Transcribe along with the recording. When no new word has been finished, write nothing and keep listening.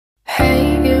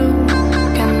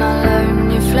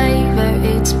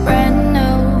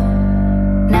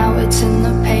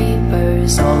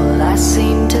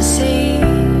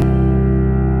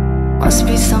must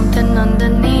be something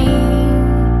underneath.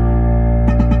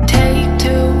 Take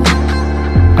two,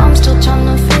 I'm still trying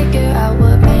to figure out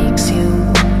what makes you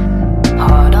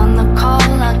hard on the call.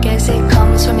 I guess it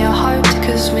comes from your heart,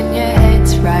 cause when your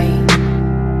head's right,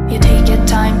 you take your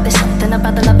time. There's something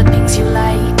about the love of things you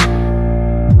like.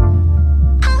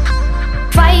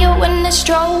 Fire when the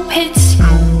strobe hits you.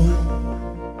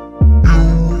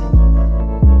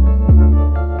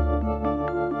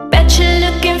 Bet you're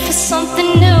looking for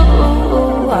something new.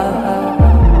 I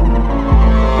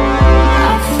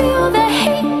feel the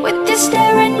heat with you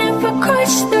staring up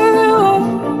across the room.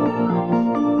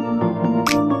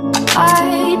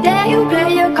 I dare you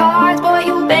play your cards, boy,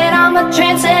 you bet I'm a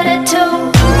trendsetter too.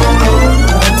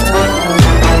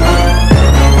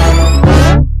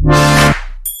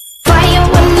 Fire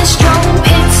when the strobe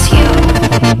hits you.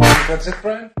 That's it,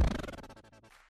 Brian?